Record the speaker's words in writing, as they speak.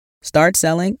Start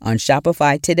selling on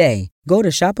Shopify today. Go to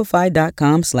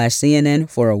shopify.com/CNN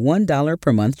for a $1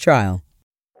 per month trial.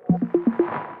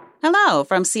 Hello,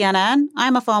 from CNN,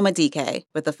 I'm Afoma DK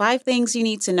with the 5 things you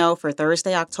need to know for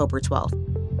Thursday, October 12th.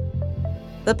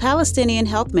 The Palestinian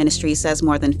Health Ministry says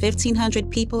more than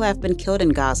 1,500 people have been killed in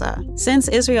Gaza since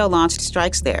Israel launched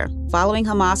strikes there, following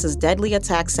Hamas's deadly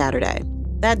attack Saturday.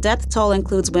 That death toll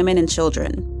includes women and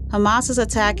children. Hamas's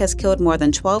attack has killed more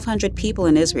than 1,200 people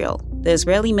in Israel. The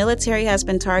Israeli military has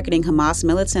been targeting Hamas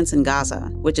militants in Gaza,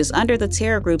 which is under the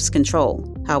terror group's control.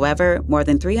 However, more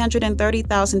than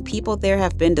 330,000 people there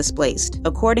have been displaced,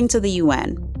 according to the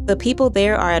UN. The people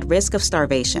there are at risk of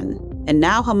starvation, and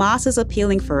now Hamas is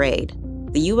appealing for aid.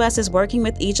 The U.S. is working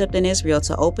with Egypt and Israel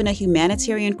to open a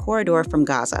humanitarian corridor from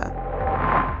Gaza.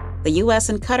 The U.S.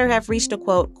 and Qatar have reached a,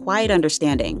 quote, quiet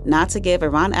understanding not to give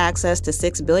Iran access to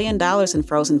 $6 billion in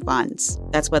frozen funds.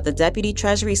 That's what the Deputy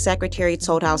Treasury Secretary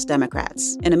told House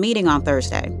Democrats in a meeting on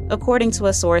Thursday, according to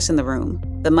a source in the room.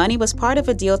 The money was part of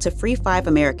a deal to free 5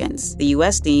 Americans the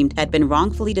U.S. deemed had been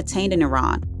wrongfully detained in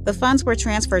Iran. The funds were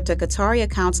transferred to Qatari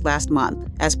accounts last month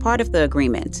as part of the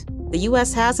agreement. The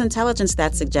U.S. has intelligence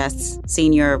that suggests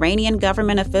senior Iranian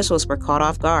government officials were caught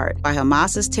off guard by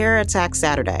Hamas's terror attack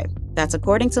Saturday. That's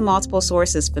according to multiple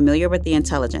sources familiar with the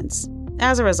intelligence.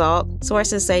 As a result,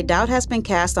 sources say doubt has been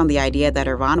cast on the idea that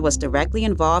Iran was directly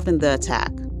involved in the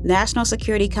attack. National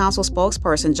Security Council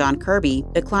spokesperson John Kirby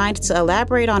declined to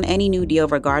elaborate on any new deal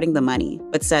regarding the money,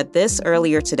 but said this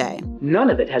earlier today. None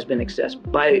of it has been accessed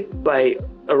by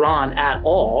Iran at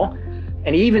all.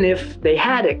 And even if they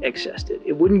had accessed it,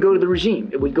 it wouldn't go to the regime.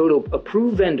 It would go to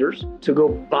approved vendors to go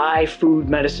buy food,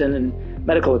 medicine, and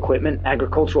medical equipment,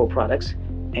 agricultural products,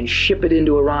 and ship it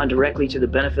into Iran directly to the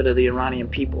benefit of the Iranian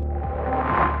people.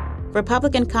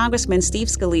 Republican Congressman Steve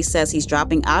Scalise says he's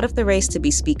dropping out of the race to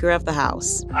be Speaker of the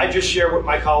House. I just shared with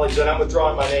my colleagues that I'm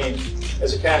withdrawing my name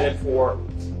as a candidate for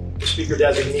the Speaker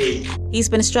designee. He's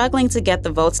been struggling to get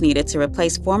the votes needed to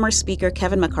replace former Speaker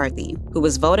Kevin McCarthy, who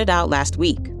was voted out last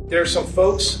week. There are some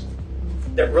folks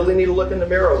that really need to look in the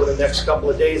mirror over the next couple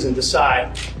of days and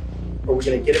decide, are we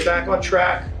going to get it back on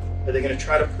track? Are they going to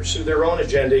try to pursue their own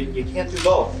agenda? You can't do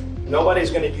both. Nobody's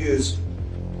going to use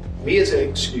me as an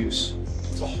excuse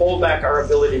to hold back our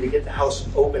ability to get the House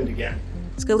opened again.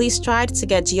 Scalise tried to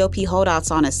get GOP holdouts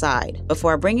on his side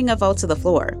before bringing a vote to the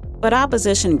floor, but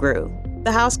opposition grew.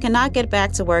 The House cannot get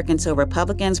back to work until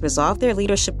Republicans resolve their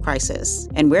leadership crisis,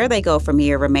 and where they go from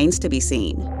here remains to be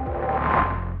seen.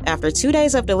 After 2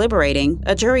 days of deliberating,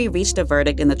 a jury reached a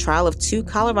verdict in the trial of 2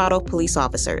 Colorado police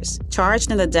officers charged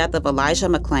in the death of Elijah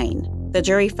McClain. The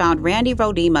jury found Randy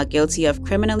Rodema guilty of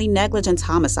criminally negligent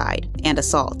homicide and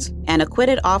assault, and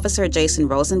acquitted Officer Jason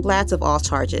Rosenblatt of all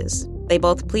charges. They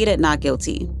both pleaded not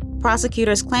guilty.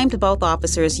 Prosecutors claimed both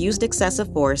officers used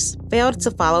excessive force, failed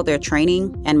to follow their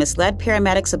training, and misled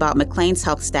paramedics about McClain's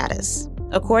health status.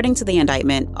 According to the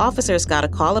indictment, officers got a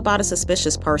call about a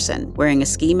suspicious person wearing a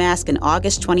ski mask in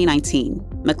August 2019.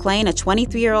 McClain, a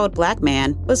 23-year-old black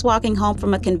man, was walking home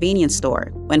from a convenience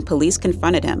store when police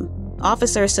confronted him.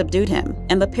 Officers subdued him,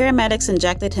 and the paramedics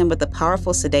injected him with a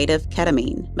powerful sedative,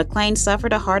 ketamine. McClain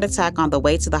suffered a heart attack on the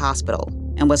way to the hospital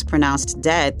and was pronounced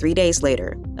dead 3 days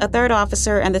later. A third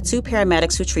officer and the 2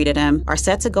 paramedics who treated him are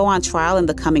set to go on trial in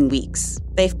the coming weeks.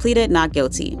 They've pleaded not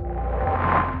guilty.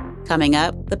 Coming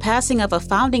up, the passing of a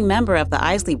founding member of the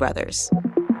Isley brothers.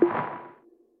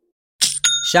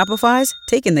 Shopify's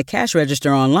taking the cash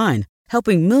register online,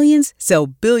 helping millions sell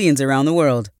billions around the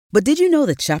world. But did you know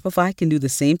that Shopify can do the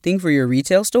same thing for your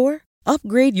retail store?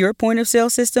 Upgrade your point-of-sale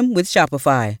system with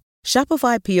Shopify.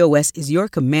 Shopify POS is your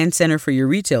command center for your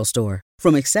retail store.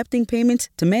 From accepting payments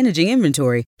to managing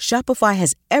inventory, Shopify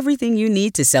has everything you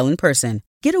need to sell in person.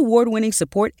 Get award-winning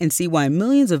support and see why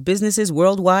millions of businesses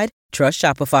worldwide trust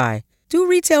Shopify. Do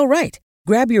retail right.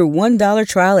 Grab your $1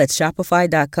 trial at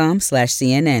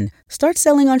shopify.com/CNN. Start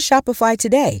selling on Shopify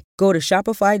today. Go to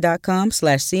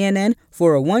shopify.com/CNN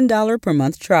for a $1 per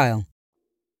month trial.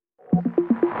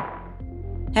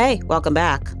 Hey, welcome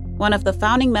back. One of the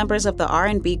founding members of the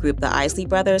R&B group the Isley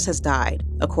Brothers has died,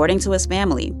 according to his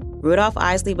family. Rudolph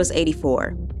Isley was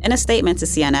 84. In a statement to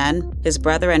CNN, his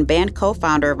brother and band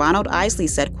co-founder Ronald Isley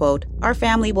said, quote, "Our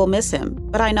family will miss him,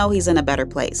 but I know he's in a better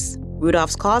place."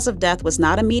 Rudolph's cause of death was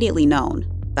not immediately known.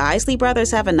 The Isley Brothers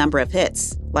have a number of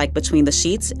hits, like Between the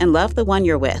Sheets and Love the One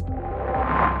You're With.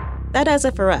 That does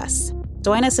it for us.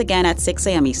 Join us again at 6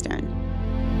 a.m. Eastern.